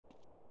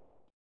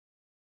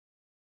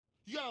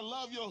You gotta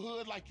love your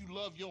hood like you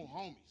love your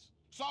homies.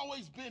 It's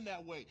always been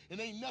that way, and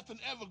ain't nothing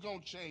ever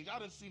gonna change. I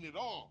done seen it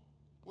all.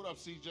 What up,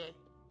 CJ?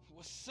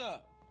 What's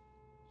up?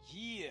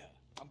 Yeah,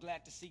 I'm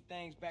glad to see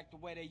things back the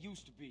way they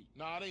used to be.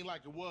 Nah, it ain't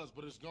like it was,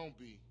 but it's gonna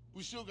be.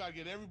 We still gotta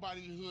get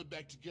everybody in the hood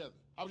back together.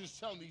 I was just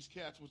telling these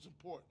cats what's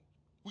important.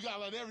 We gotta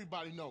let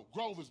everybody know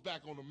Grove is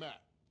back on the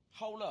map.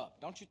 Hold up,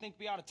 don't you think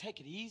we ought to take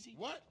it easy?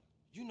 What?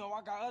 You know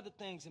I got other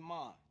things in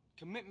mind.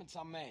 Commitments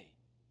I made.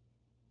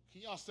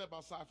 Can y'all step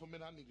outside for a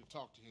minute? I need to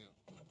talk to him.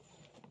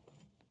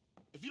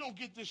 If you don't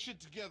get this shit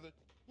together,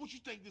 what you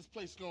think this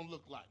place gonna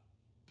look like?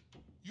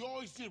 You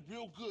always did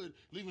real good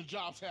leaving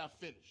jobs half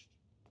finished.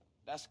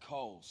 That's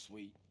cold,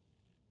 sweet.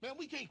 Man,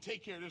 we can't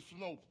take care of this from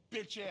no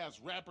bitch-ass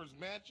rapper's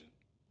mansion.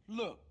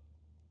 Look,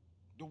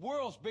 the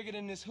world's bigger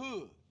than this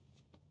hood.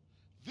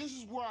 This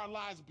is where our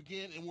lives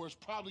begin and where it's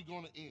probably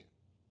gonna end.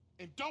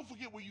 And don't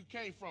forget where you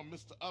came from,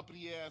 Mr.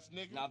 Uppity-ass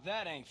nigga. Now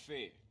that ain't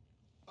fair.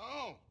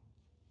 Oh.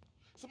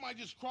 Somebody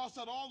just crossed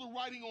out all the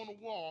writing on the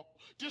wall,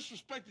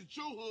 disrespected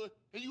your hood,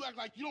 and you act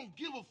like you don't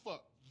give a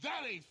fuck.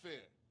 That ain't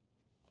fair.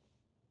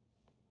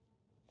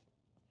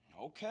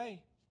 Okay.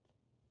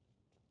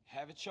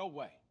 Have it your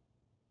way.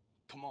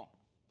 Come on.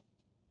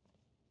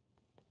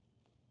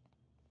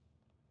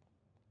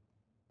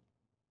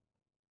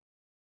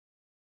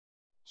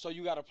 So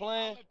you got a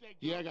plan?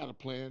 Yeah, I got a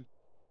plan.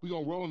 We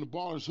gonna roll in the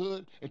baller's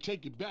hood and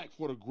take it back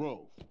for the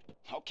Grove.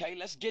 Okay,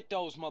 let's get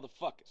those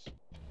motherfuckers.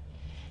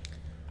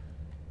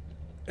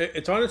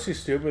 It's honestly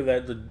stupid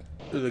that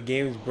the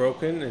game's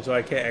broken and so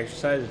I can't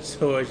exercise it.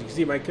 So as you can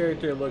see, my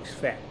character looks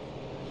fat.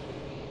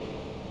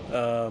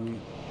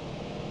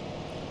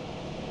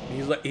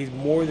 He's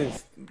more than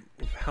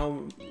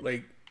how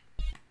like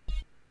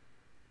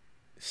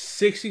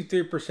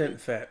 63%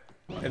 fat,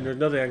 and there's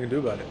nothing I can do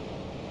about it.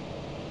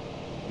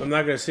 I'm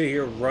not gonna sit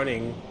here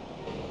running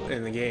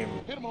in the game.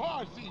 Hit him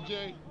hard,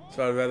 CJ.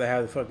 So I'd rather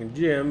have the fucking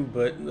gym,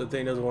 but the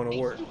thing doesn't want to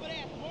work.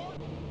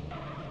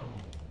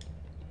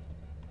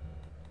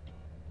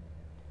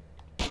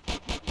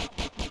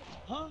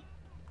 Huh?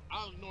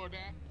 I'll ignore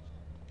that.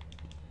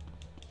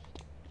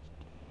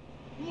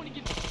 You wanna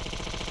get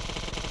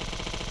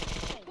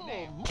Come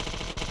on.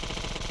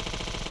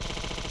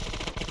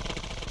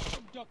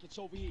 some ducats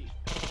over here.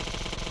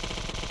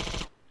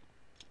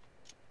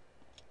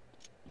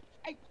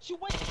 Hey, you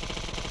wait.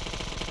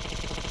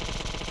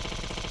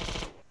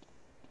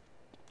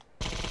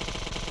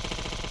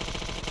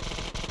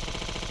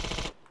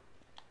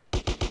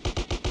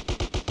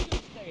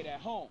 Stay at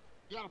home.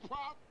 You got a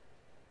problem?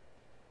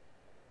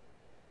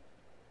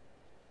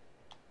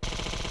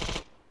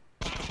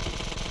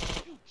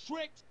 You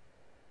tricked.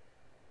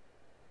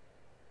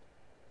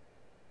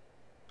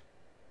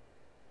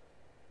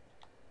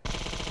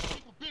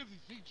 People busy,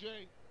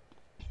 CJ.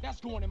 That's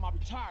going in my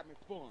retirement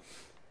fund.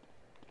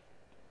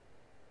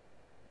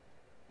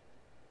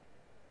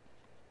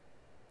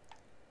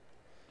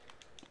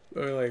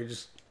 Or like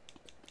just,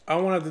 I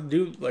don't want to have to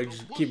do like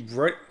just keep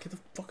right. Get the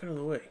fuck out of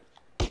the way.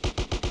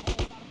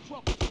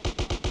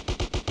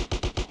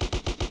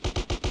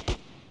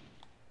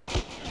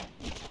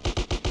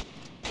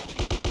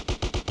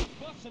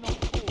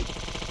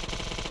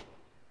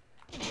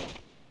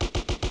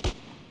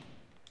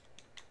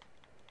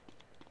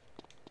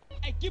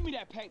 Hey, give me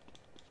that paper.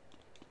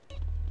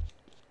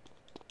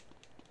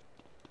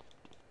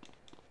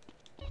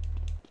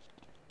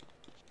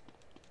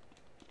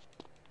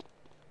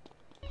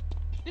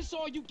 This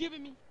all you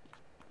giving me?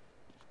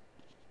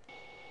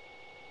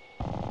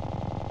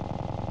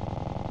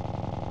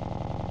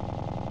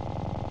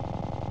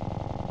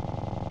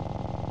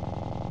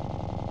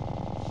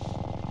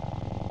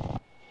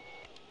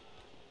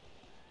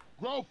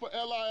 Grove for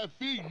LIFE,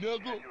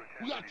 nigga.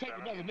 We gotta take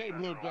another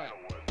neighborhood back.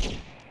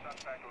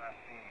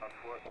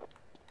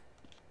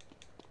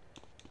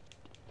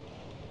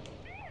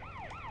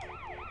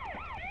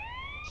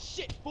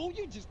 Shit, fool,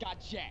 you just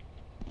got jacked.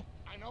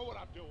 I know what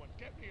I'm doing.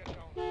 Get me a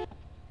donut.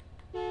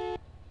 You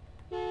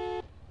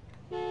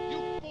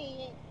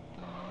fool!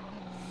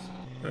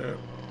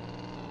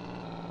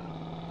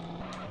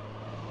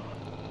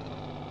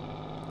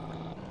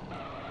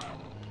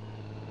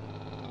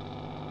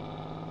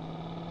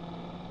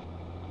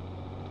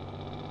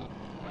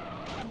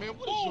 Man,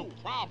 what is your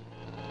problem?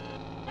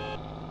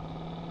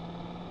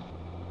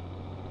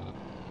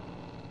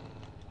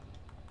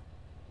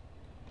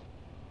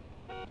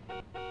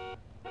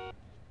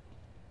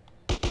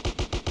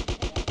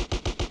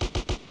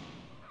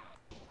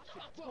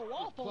 Go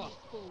off on this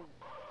fool.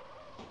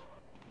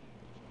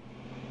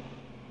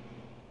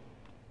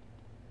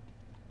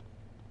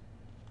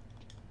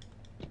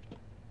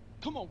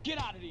 Come on,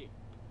 get out of there.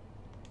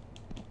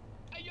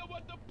 Hey, yo,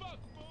 what the fuck,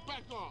 fool?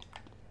 Back off.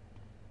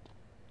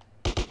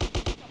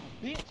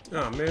 Bitch.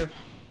 Oh man.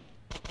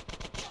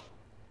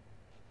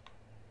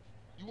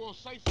 You wanna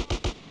say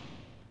something?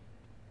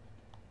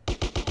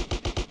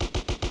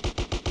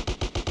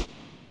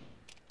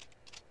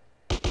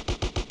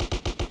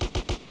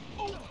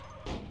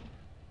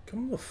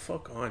 Come the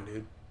fuck on,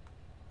 dude.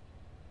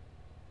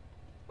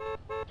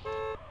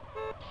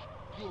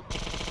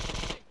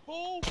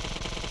 Fool.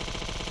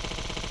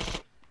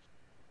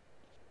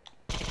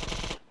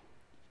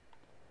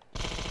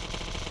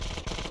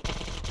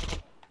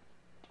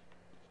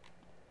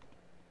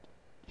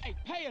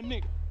 a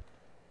nigga.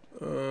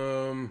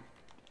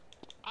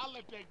 I'll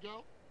let that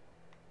go.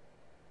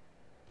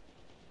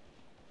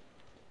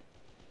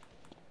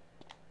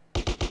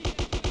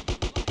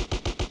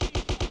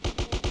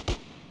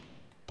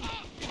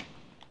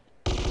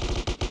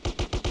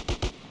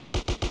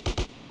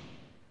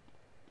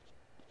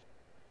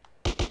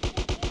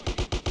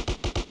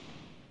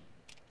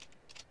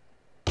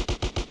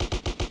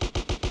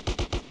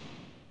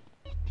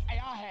 Hey,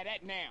 I'll have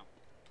that now.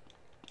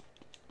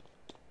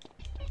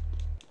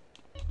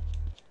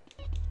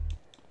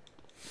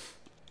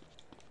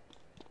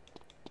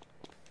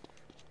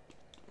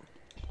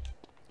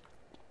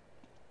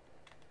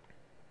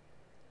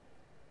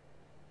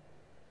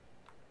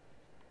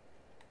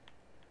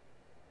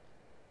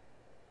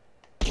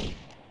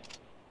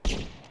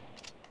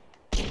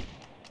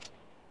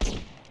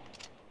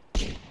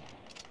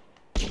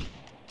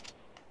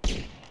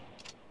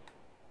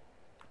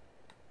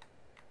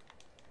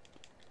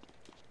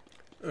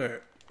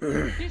 Alright.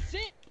 This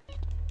it?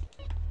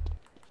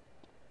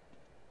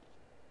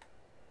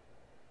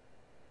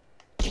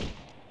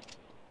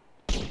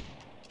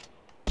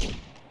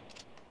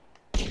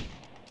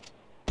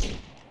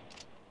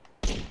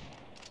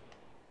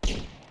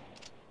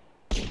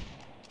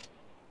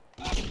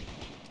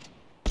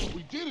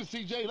 We did it,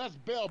 CJ. Let's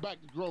bail back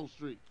to Grove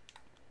Street.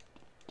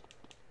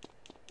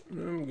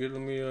 I'm good.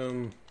 Let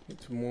me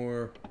get some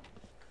more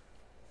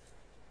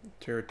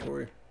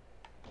territory.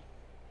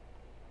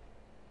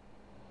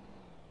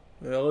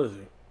 The hell is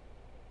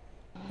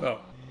he? Oh.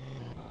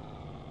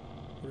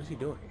 What is he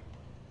doing?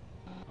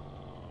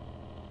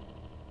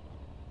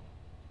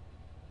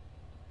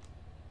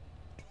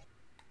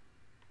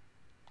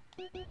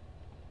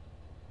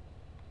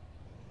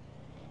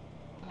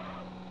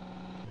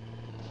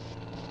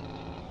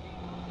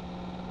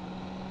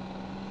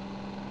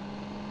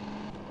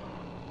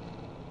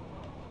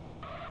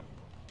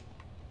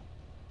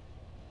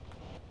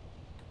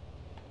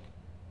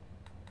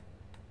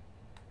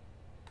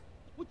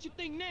 What you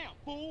think now,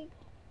 fool?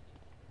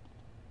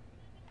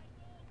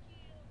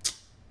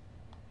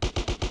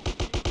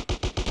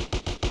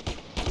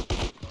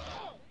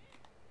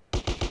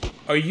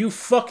 Are you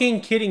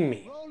fucking kidding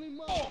me? Roll him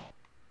up.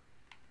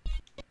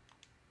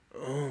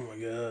 Oh my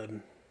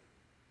god.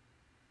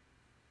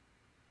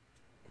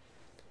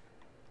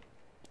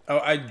 Oh,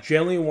 I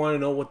genuinely want to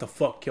know what the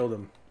fuck killed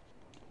him.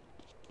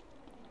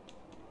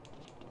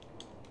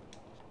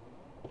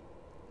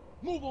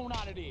 Move on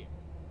out of there.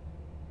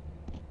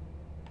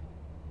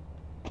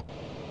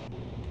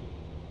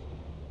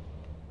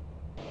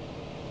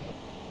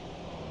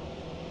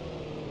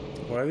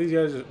 Why are these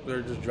guys?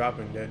 They're just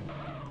dropping dead.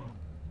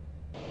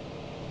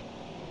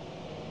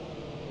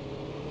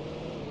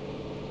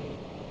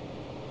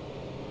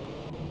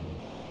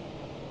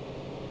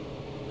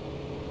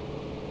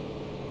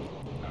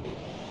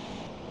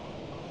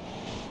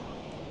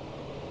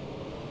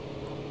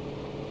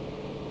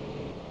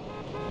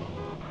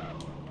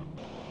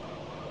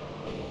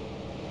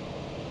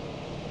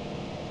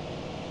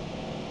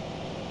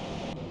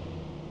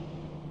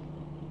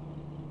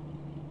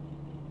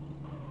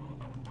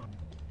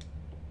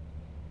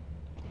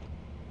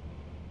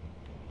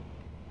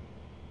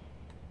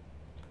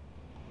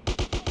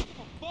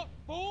 Fuck,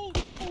 fool.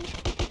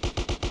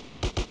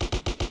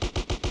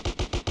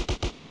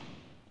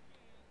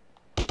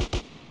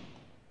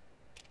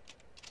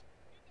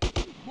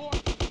 Boy.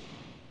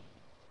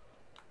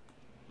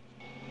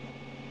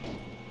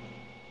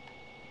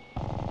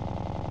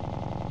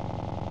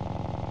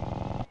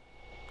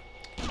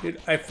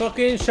 Dude, I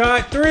fucking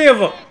shot 3 of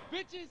them.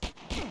 Bitches.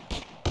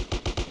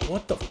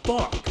 What the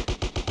fuck?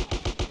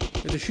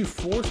 Did they shoot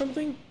 4 or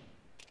something?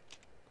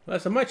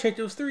 Last time I checked,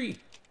 it was 3.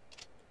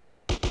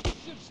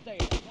 Should stay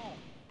at home.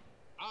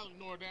 I'll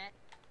ignore that.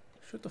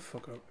 Shut the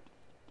fuck up.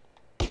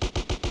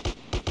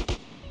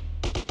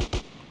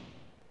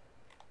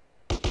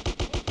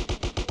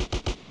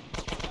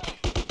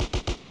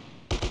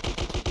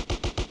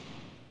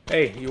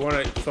 Hey, you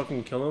wanna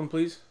fucking kill him,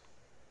 please?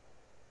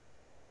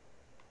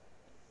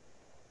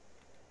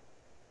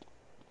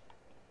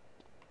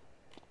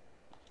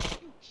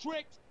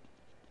 Tricked.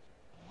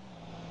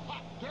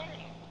 Hot damn.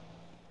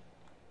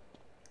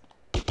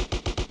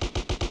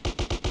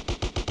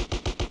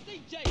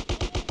 CJ.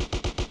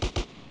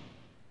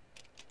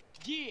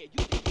 Yeah, you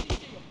think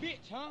CJ a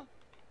bitch, huh?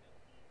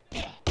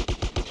 Yeah.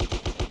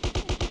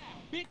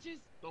 Bitches.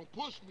 Don't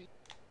push me.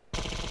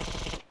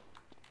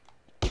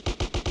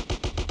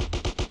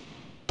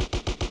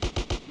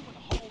 You in a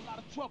whole lot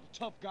of trouble,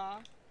 tough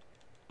guy.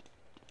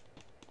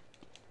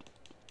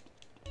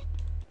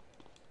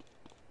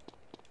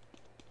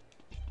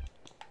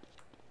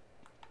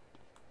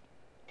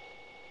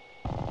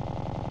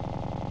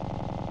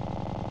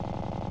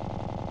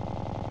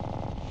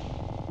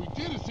 We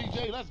did it,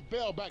 CJ. Let's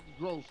bail back to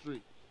Grove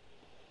Street.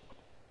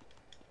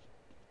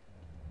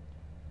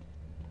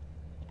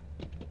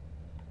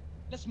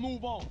 Let's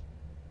move on.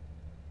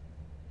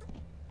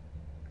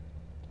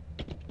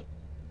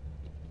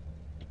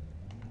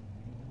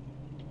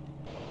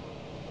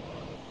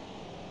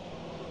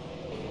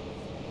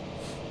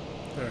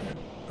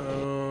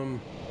 Alright.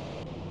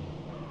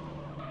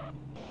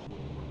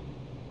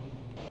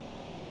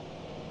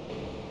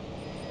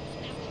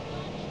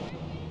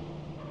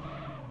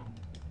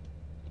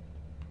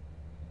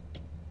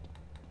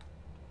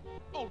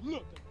 Oh,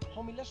 look.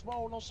 Homie, let's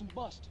roll on some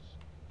busters.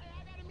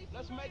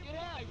 Let's make it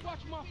happen. Hey, watch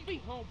my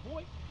feet,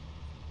 homeboy.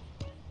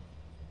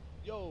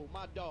 Yo,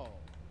 my dog.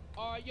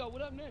 All right, yo,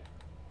 what up, man?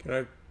 Can I?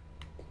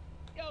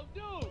 Yo,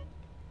 dude.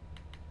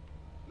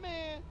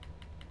 Man,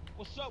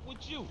 what's up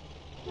with you?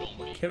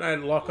 Can I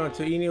lock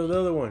onto any of the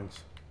other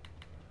ones?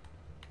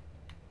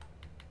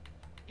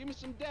 Give me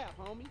some dap,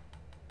 homie.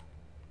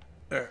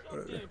 Alright,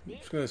 I'm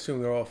just gonna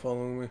assume they're all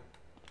following me.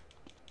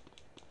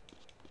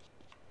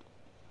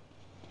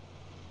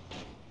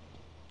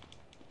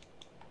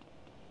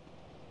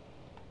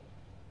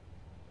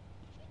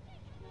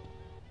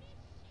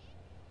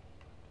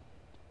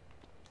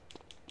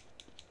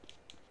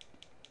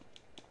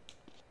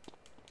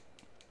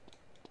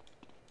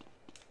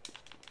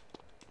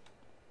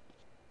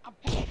 I'm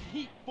packing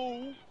heat,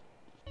 fool.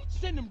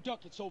 Send them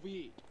ducats over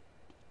here. You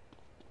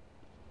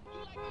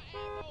like my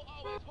asshole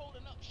always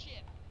holding up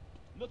shit.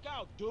 Look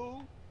out, dude.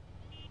 Okay,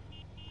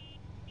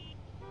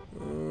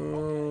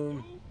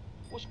 dude.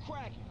 What's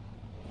cracking?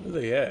 Where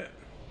they at?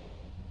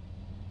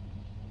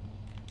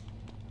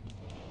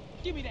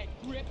 Give me that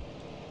grip.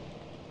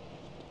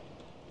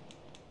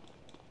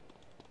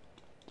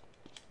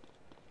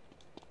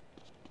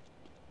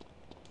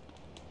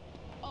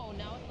 Oh,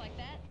 now it's like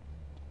that?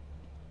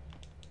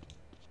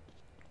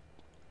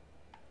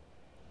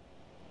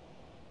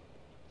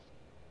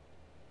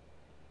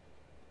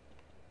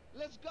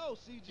 Let's go,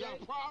 CJ.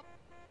 Got a problem?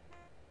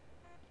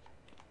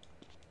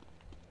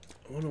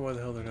 I wonder why the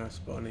hell they're not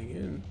spawning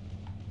in.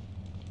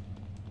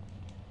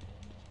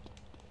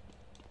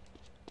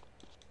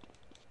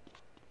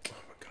 Oh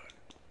my god.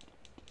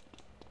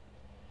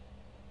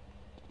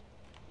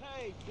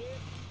 Hey, bitch.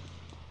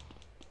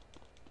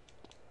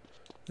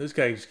 This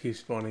guy just keeps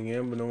spawning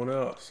in, but no one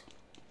else.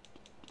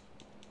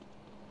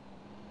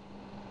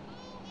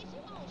 Oh, is you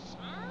on sir?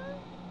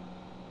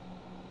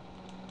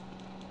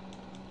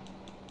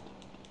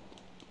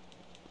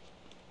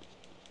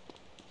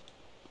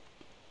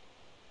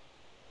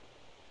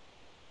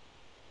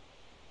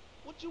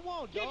 What you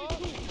want, dog?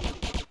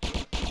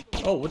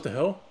 Oh, what the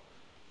hell?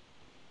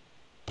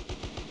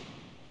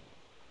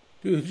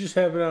 Dude, it just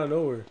happened out of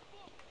nowhere.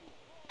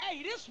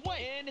 Hey, this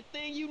way.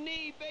 Anything you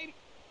need, baby.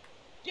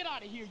 Get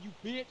out of here, you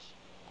bitch.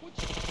 What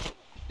you...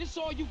 This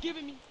all you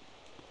giving me?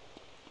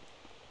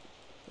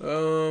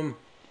 Ouch.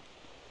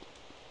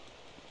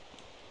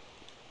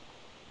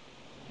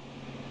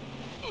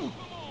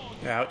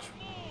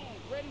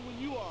 Ready when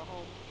you are,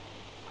 homie.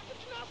 How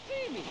could you not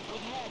see me?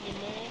 What's happening,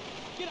 man?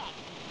 Get out.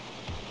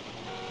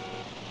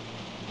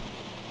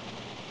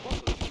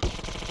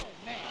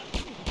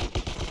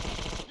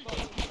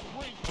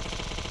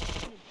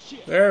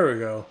 There we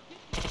go.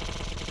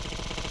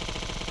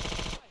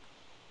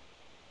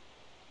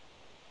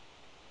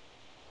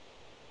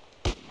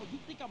 Oh, you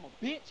think I'm a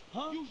bitch,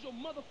 huh? Use your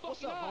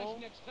motherfucking eyes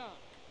next time.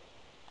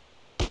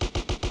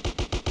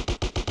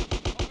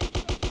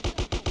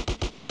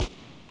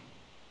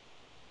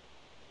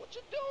 What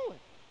you doing?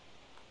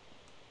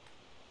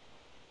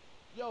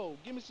 Yo,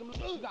 give me some.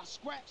 You got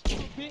scratched,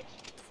 little bitch.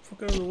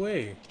 Fuck out of the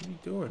way. What are you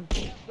doing?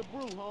 That's the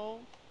brew,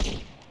 home.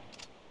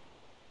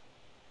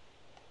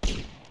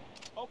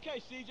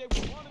 Okay, CJ, we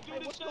want to do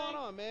this. What's going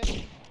on, man?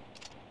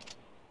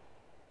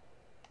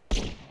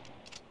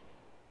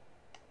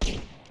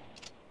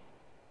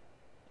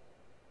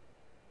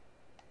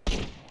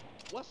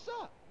 What's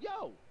up?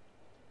 Yo.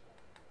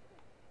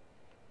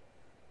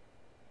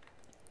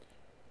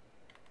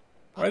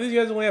 Why do these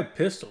guys only have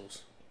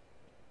pistols?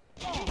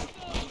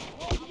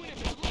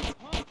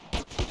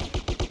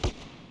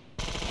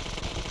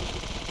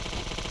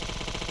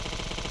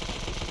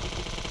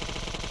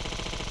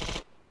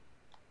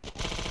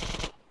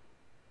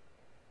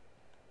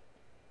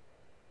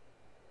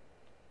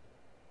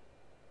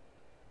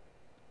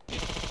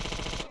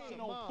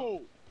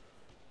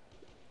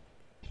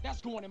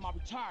 That's going in my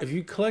retirement. If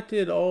you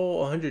collected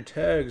all 100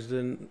 tags,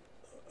 then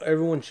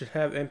everyone should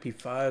have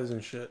MP5s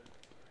and shit.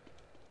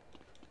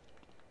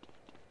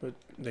 But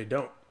they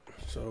don't,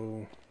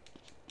 so...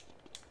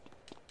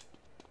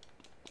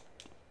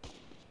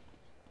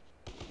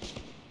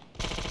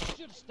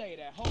 Should've stayed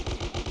at home.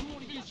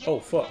 Oh,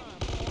 fuck.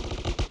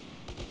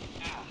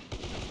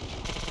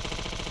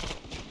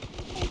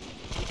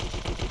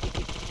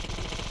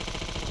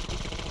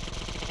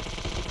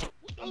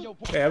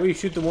 Hey, how about you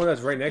shoot the one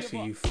that's right next to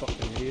you, you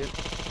fucking idiot?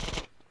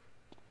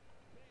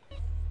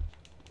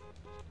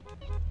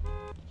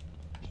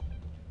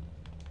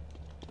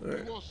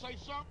 You want to say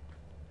something?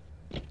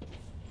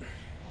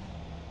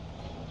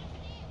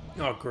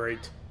 Oh,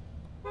 great.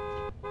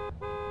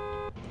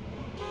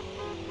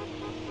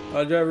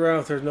 I'll drive around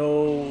if there's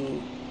no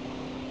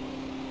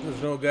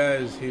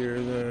guys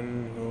here,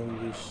 then we'll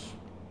just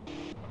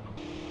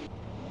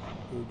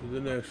go to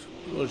the next.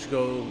 Let's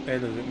go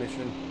end of the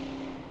mission.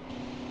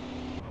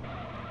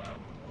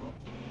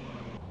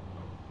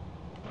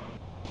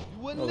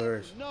 Oh, there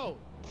is. No.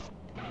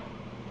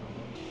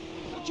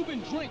 What you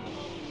been drinking?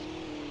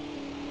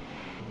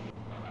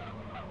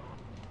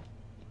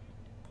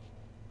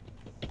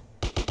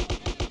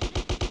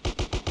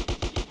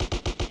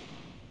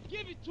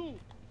 Give it to him.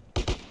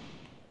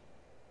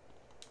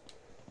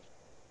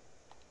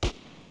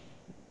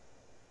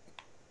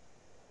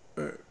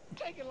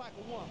 Shake it like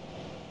a woman.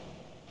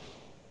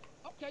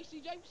 Okay,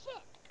 CJ, what's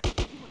up? You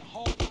in a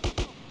whole lot of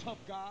trouble, tough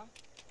guy.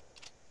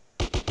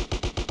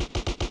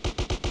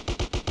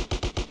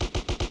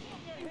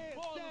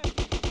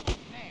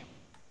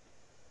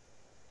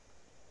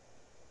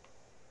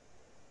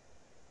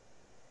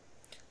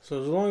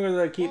 So as long as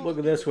I keep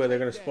looking this way, they're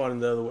gonna spawn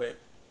the other way.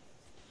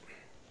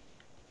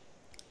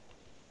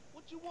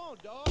 What you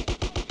want, dog?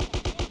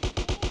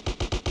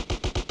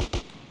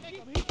 Make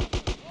 'em hit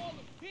all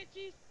the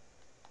bitches.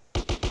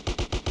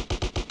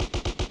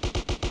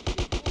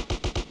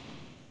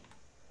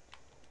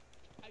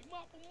 Hey,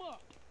 mop 'em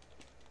up.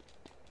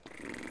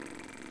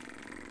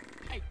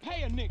 Hey,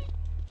 pay a nigga.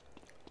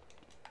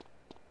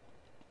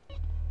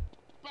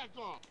 Back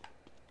off.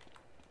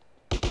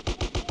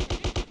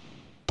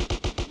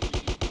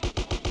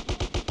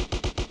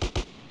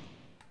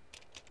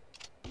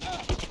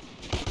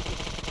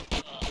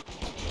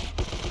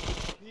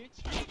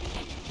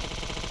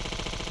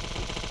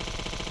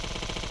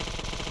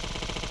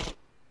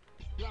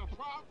 You got a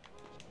problem?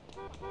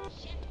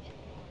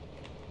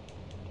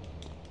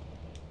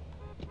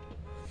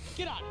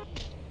 Get out of here.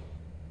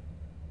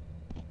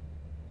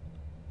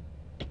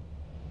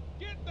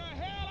 Get the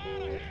hell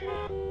out of here.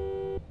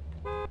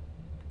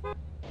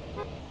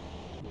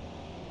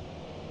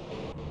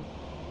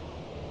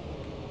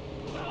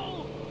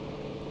 No.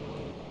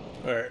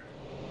 Alright.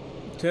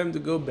 Time to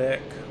go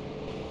back.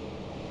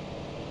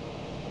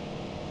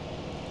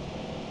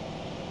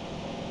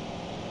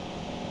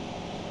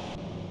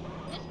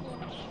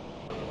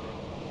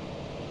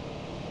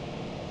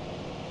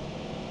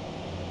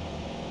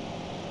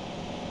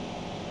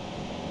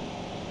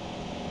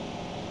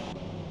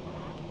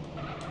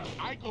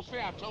 I ain't gonna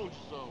say I told you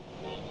so.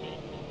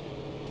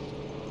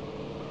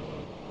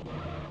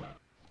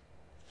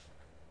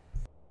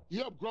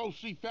 Yup, Grove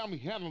Street family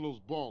handle those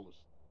ballers.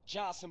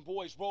 Johnson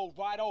boys rolled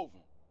right over.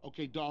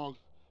 Okay, dog,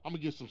 I'm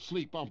gonna get some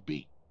sleep. I'm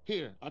beat.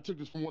 Here, I took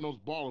this from one of those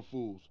baller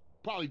fools.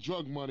 Probably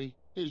drug money.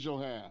 Here's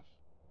your half.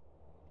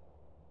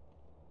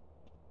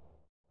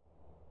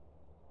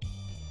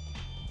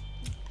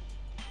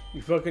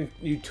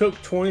 You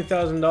took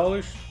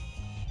 $20,000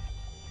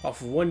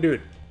 off of one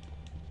dude.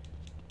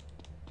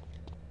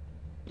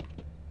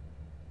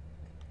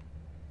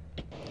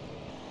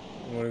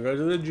 I'm gonna go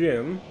to the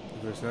gym.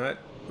 If it's not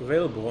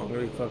available, I'm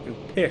gonna be fucking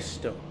pissed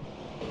still.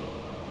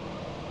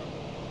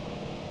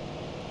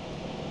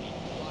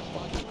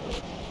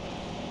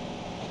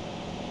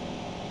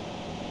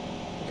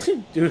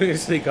 Dude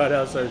instantly got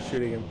out and started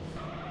shooting him.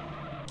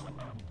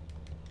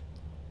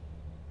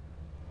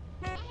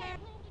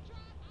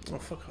 Oh,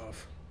 fuck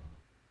off.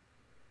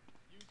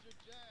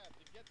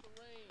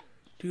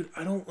 Dude,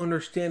 I don't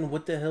understand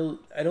what the hell...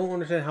 I don't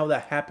understand how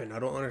that happened. I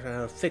don't understand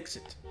how to fix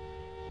it.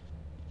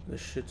 This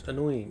shit's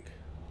annoying.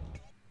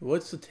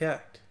 What's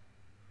attacked?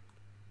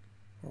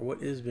 Or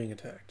what is being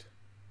attacked?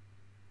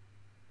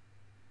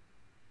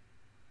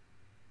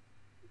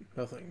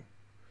 Nothing.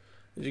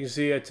 As you can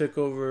see, I took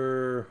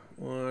over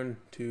 1,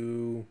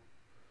 2,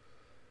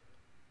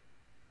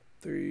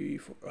 3,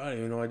 4. I don't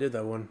even know I did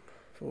that one.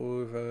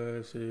 4,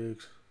 5,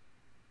 6,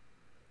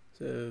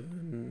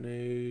 7,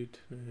 8,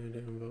 9,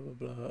 10, blah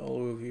blah blah,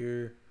 all over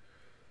here.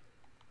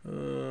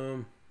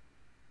 But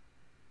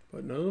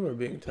none of them are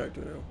being attacked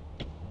right now.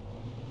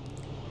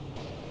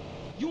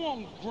 You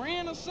on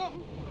Grand or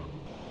something?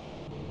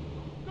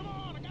 Come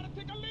on, I gotta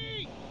take a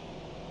lead.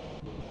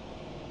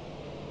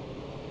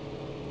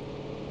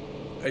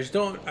 I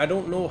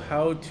don't know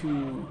how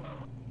to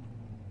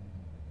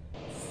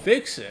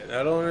fix it.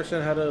 I don't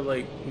understand how to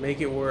like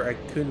make it where I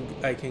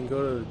can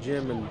go to the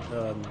gym and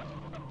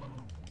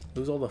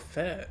lose all the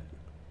fat.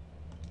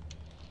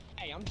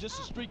 Hey, I'm just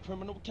a street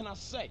criminal. What can I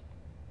say?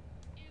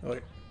 Oh,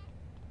 wait.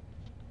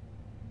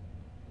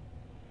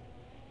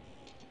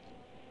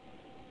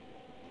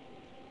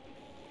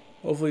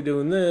 Hopefully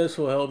doing this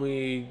will help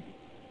me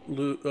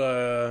lose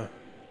the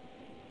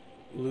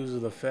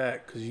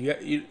fat, because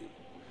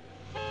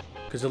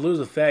to lose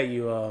the fat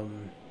you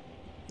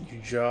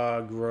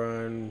jog,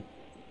 run,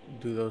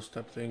 do those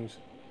type of things.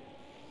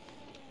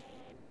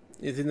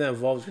 Anything that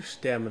involves your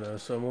stamina,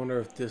 so I wonder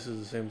if this is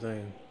the same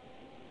thing.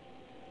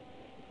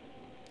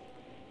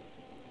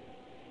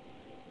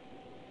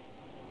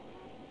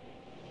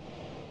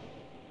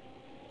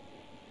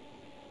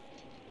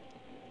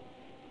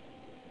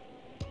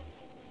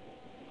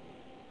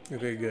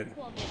 Okay, good.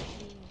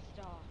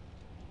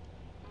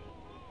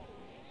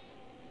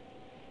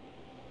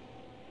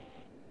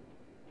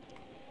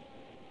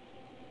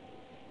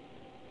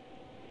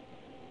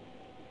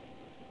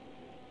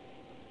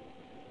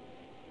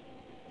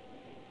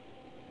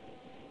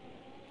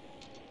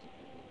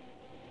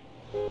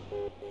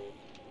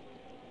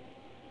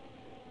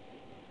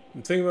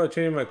 I'm thinking about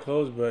changing my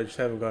clothes, but I just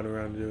haven't gotten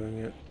around to doing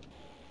it.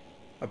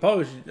 I'll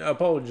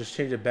probably just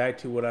change it back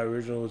to what I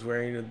originally was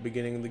wearing at the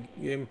beginning of the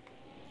game.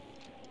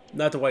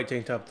 Not the white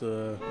tank top,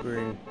 the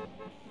green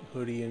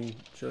hoodie and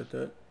shit like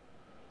that.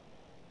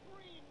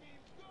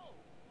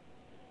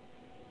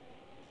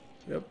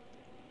 Yep.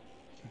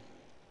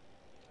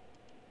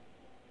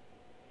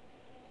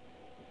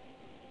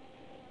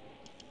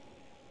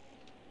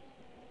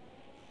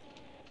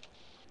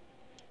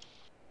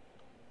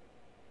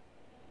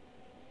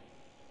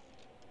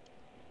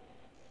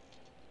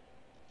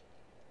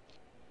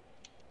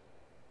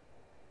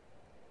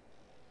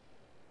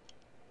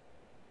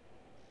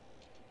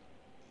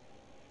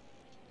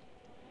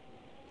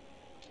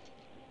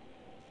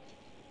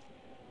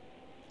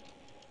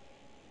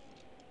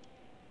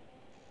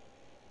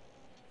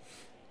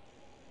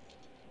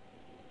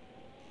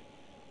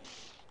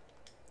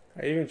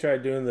 I even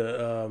tried doing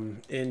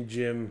the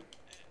in-gym,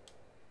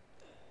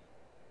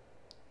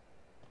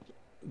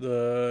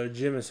 the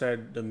gym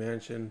inside the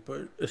mansion,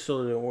 but it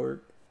still didn't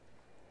work.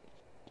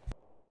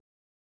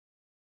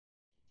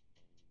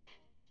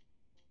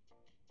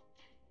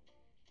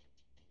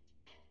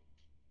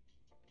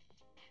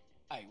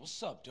 Hey,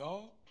 what's up,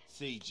 dog?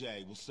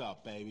 CJ, what's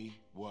up, baby?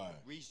 Word.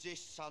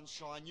 Resist,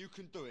 sunshine, you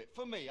can do it.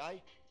 For me, eh?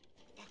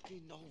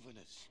 Fucking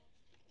Northerners.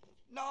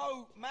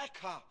 No,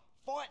 Macca,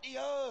 fight the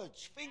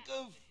urge. Think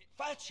of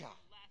Thatcher.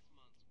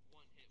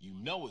 You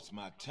know it's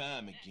my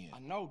time again. I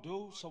know,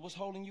 dude. So what's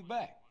holding you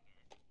back?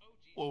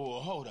 Whoa,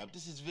 hold up.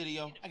 This is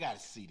video. I gotta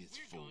see this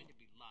fool.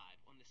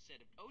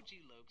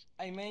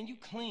 Hey, man, you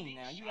clean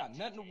now. You got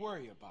nothing to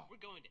worry about. We're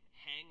going to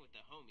hang with the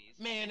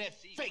homies. Man, that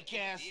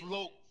fake-ass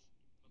Loke.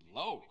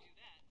 Low.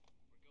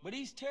 But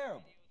he's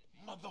terrible.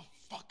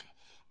 Motherfucker.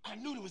 I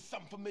knew there was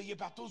something familiar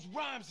about those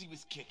rhymes he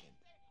was kicking.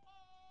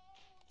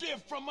 They're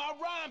from my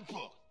rhyme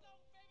book.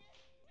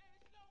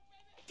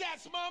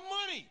 That's my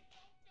money.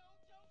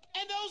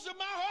 And those are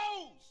my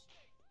hoes.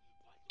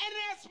 And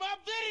that's my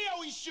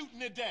video he's shooting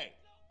today.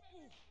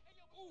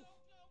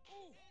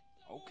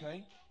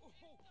 Okay.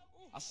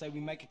 I say we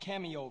make a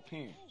cameo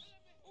appearance.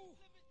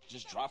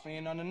 Just drop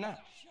in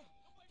unannounced.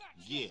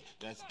 Yeah,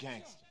 that's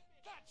gangster.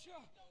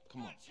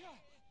 Come on.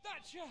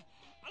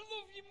 I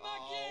love you,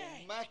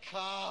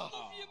 Macca. Oh,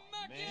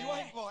 Macca. Man. You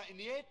ain't right in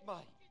the head, mate.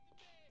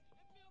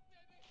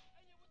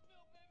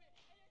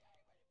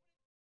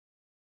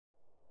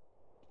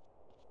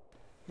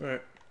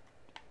 Alright.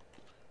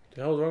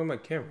 The hell's wrong with my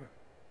camera?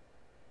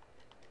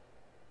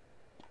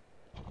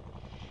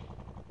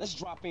 Let's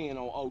drop in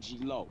on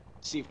OG Low.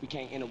 See if we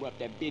can't interrupt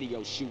that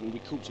video shoot and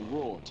recoup some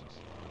royalties.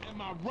 And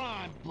my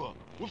rhyme book.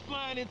 We're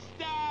flying in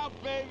style,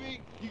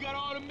 baby. You got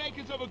all the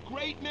makings of a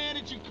great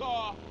manager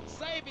car.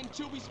 Saving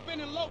till we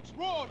spending Loke's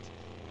royalties.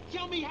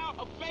 Tell me how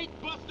a fake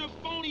buster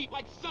phony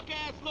like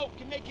suck-ass Loke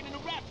can make it in a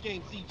rap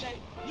game, CJ.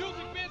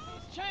 Music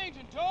business is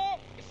changing, dog.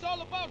 It's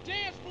all about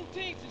dance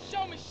routines and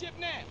showmanship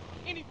now.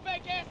 Any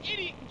fake-ass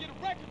idiot can get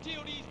a record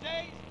deal these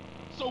days.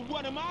 So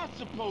what am I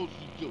supposed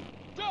to do?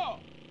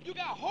 Dog, you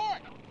got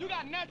heart, you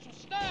got natural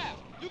style,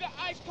 you got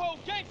ice-cold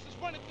gangsters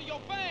running through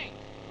your veins.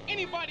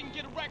 Anybody can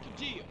get a record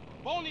deal,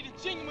 but only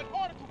the genuine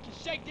article can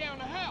shake down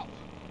the house.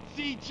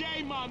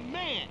 CJ, my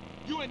man,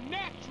 you a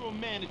natural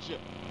manager.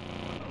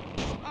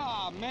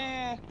 Ah,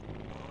 man.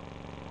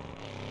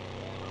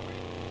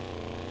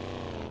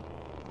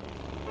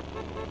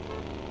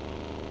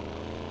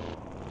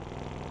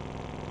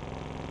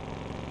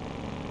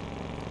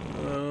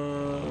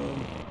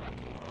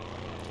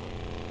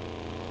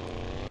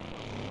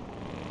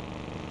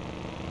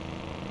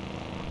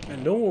 I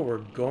know where we're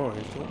going. I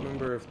just don't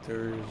remember if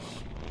there's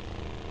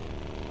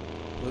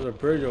a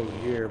bridge over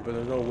here, but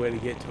there's no way to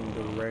get to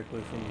him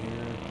directly from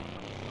here.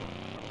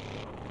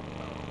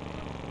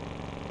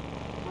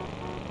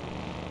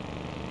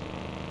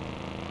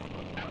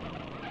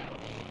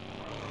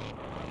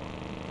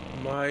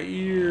 My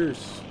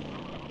ears.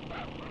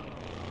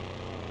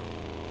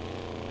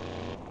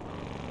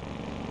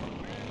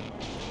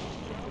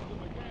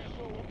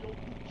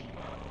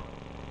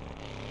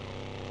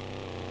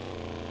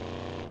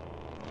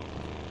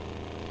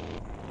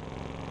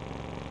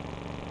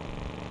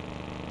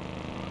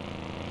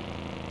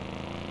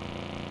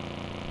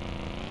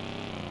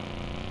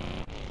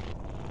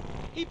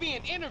 He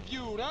being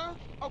interviewed, huh?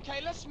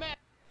 Okay, let's smash.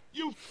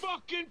 You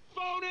fucking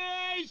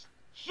phonies!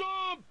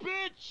 Sean,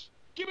 bitch!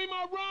 Give me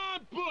my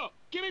rhyme book!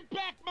 Give me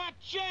back my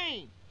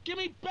chain! Give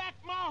me back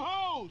my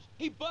hose!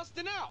 He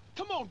busting out.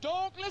 Come on,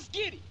 dog, let's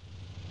get it.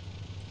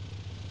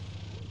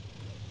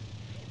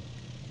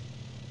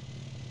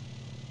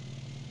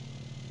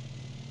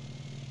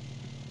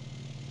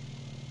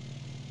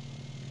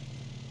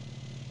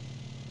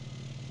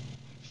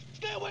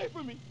 Stay away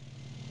from me!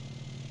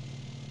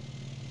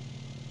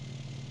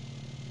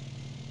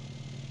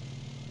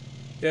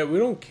 Yeah, we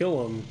don't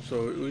kill him,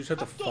 so we just have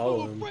to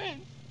follow him.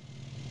 Friends.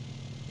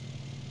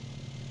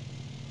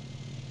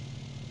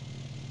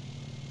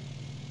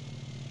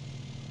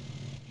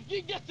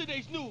 Get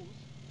yesterday's news.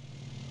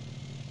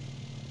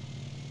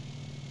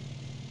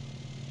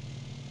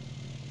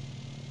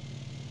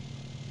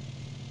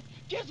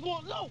 Guess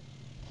what, Low?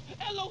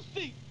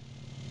 LOC.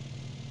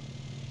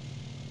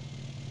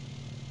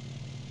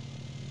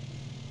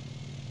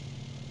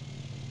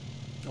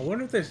 I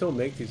wonder if they still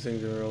make these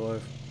things in real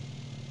life.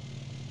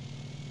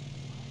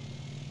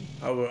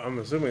 I'm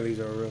assuming these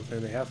are a real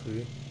thing. They have to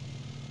be.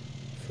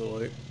 I feel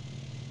like.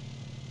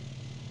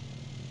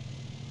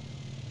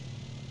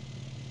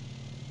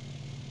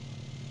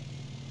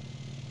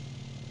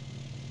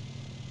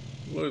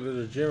 Look, there's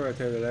a gym right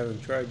there that I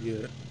haven't tried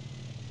yet.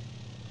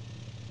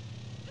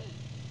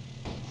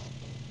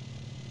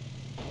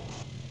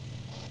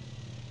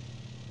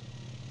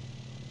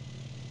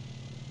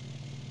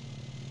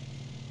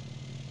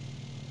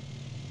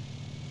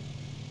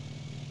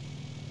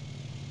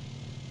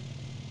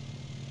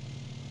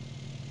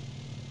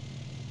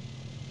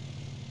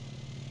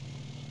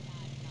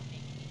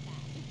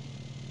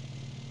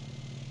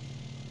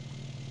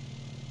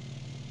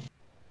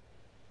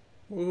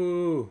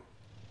 Woo!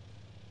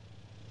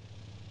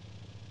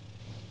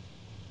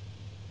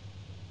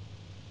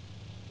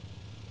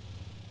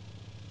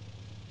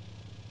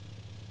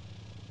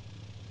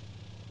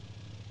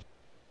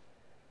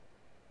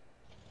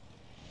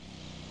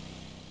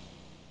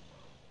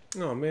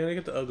 Oh man, I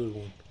get the ugly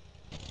one.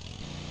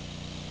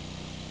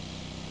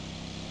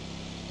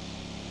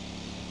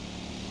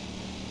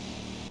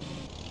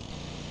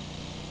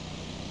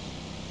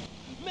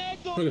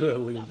 Mad dog. Look at that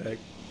lean back.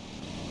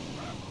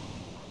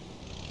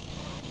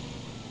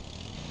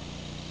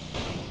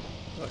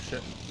 Oh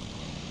shit.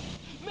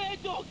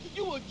 Mad dog,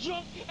 you a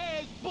drunk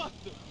ass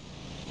buster.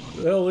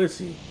 The hell is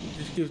he? He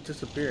just keeps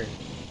disappearing.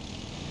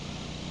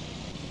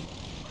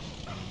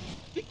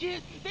 The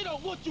kids, they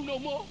don't want you no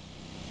more.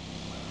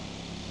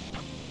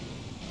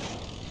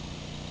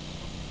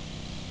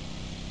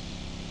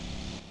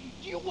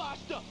 You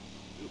washed up.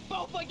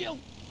 Both of you.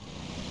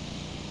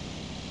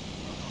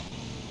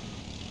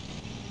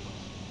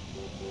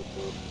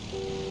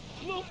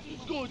 Smoke is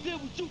gonna deal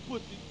with you,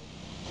 pussy.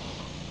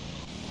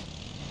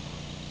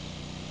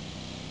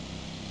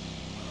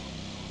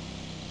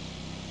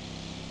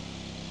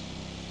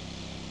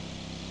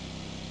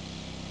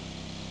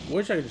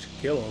 Wish I could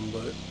just kill him,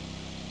 but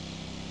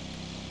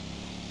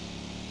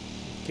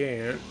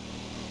can't.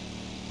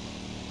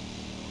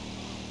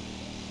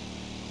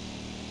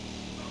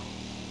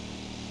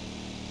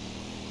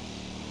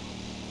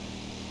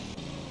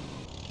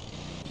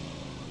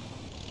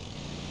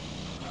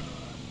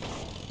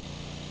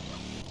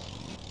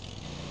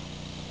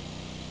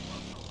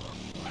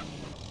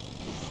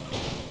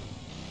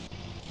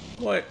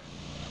 What?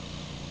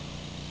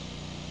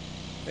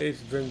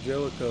 Ace Drink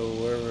Jellico,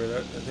 wherever that,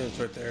 I think it's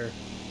right there.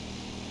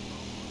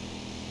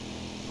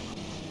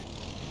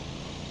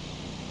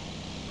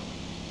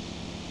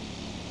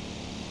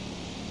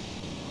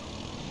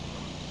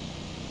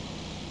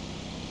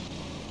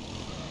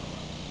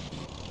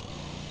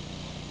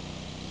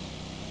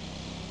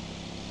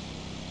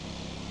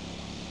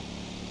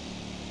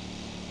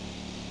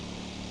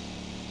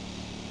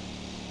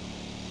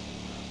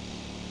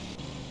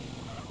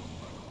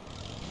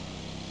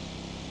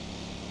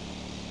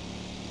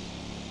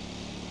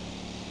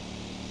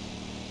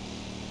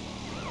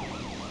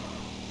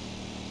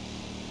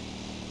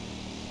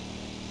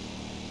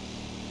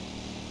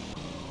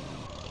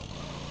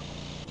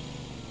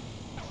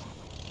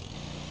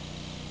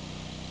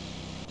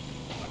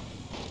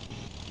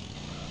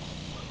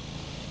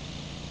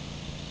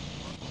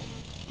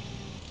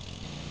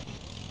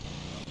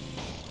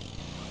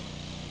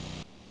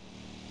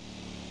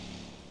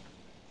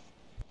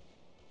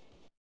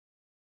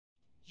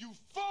 You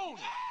phony!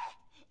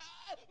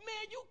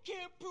 Man, you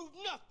can't prove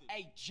nothing.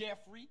 Hey,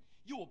 Jeffrey,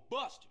 you a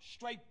buster.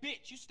 Straight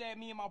bitch. You stabbed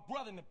me and my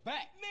brother in the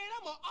back. Man,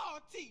 I'm an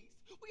artist.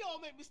 We all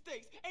make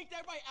mistakes. Ain't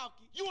that right,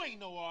 Alki? You ain't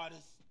no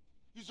artist.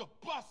 You's a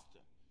buster.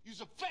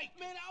 You's a fake.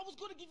 Man, I was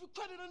gonna give you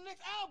credit on the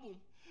next album.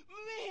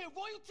 Man,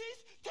 royalties?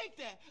 Take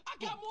that.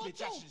 I got more bitch,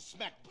 too. I should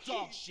smack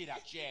dog shit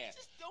out your ass.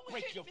 Just don't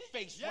Break hit your me.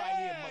 face Yeah,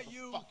 right here,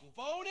 you motherfucker.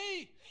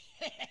 phony!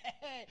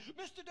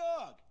 Mr.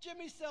 Dog,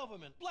 Jimmy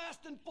Silverman,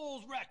 Blastin'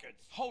 Fools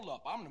Records. Hold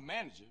up, I'm the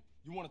manager.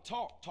 You wanna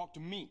talk? Talk to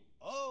me.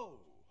 Oh,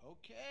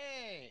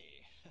 okay.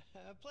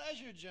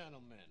 Pleasure,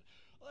 gentlemen.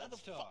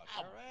 Let's talk,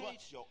 I'll all right?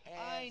 butt your ass.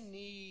 I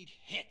need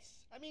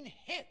hits. I mean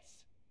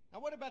hits. Now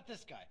what about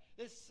this guy?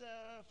 This,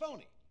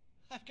 phony?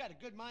 I've got a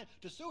good mind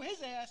to sue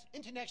his ass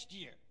into next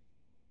year.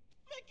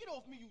 Man, get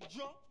off me, you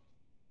drunk.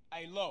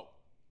 Hey, Lo,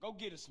 go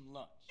get us some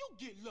lunch. You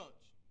get lunch.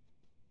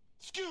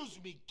 Excuse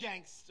me,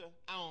 gangster.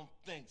 I don't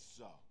think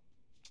so.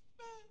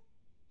 Man,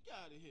 get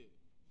out of here.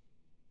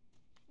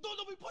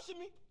 Don't be pushing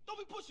me. Don't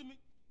be pushing me.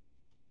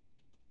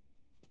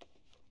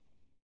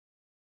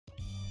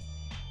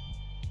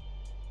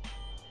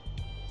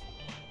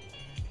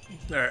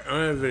 Alright, I'm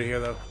gonna have a video here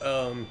though.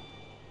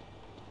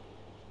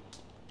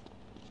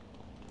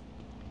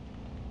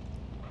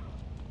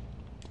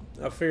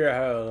 I'll figure out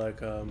how to like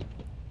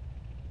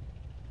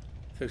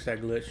fix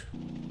that glitch.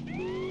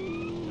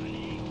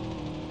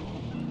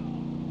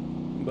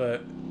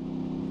 But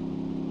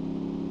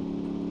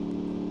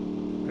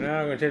for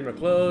now I'm gonna change my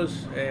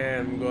clothes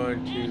and I'm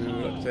going to,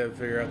 like I said,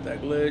 figure out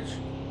that glitch.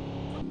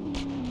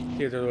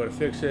 See if there's a way to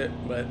fix it,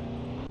 but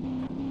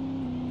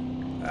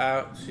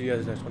I'll see you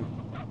guys next one.